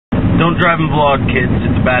Don't drive and vlog, kids.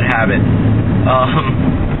 It's a bad habit.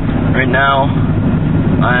 Right now,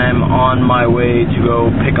 I'm on my way to go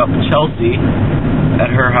pick up Chelsea at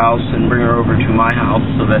her house and bring her over to my house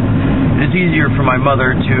so that it is easier for my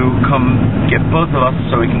mother to come get both of us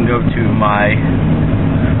so we can go to my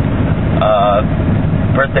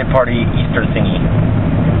birthday party Easter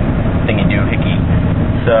thingy-doohickey.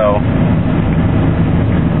 So,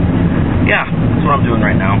 yeah, that's what I'm doing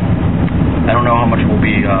right now. I don't know how much will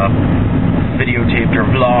be videotaped or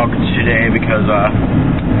vlogged today because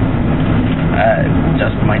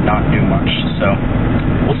just might not do much, so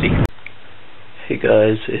we'll see. Hey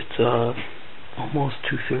guys, it's almost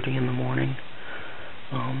 2:30 in the morning.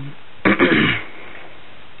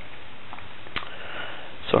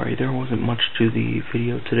 Sorry, there wasn't much to the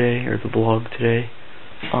video today, or the vlog today.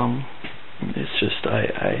 It's just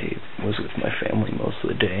I was with my family most of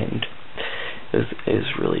the day, and it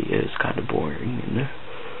really is kind of boring. And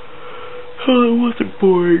it wasn't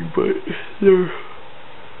boring, but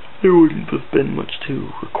there wouldn't have been much to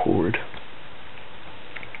record.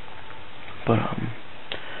 But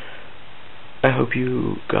I hope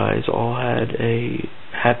you guys all had a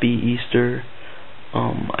happy Easter.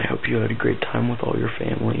 I hope you had a great time with all your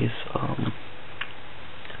families.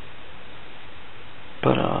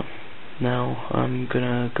 But now I'm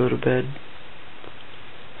gonna go to bed.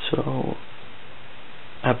 So,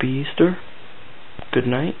 happy Easter, good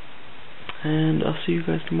night, and I'll see you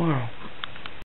guys tomorrow.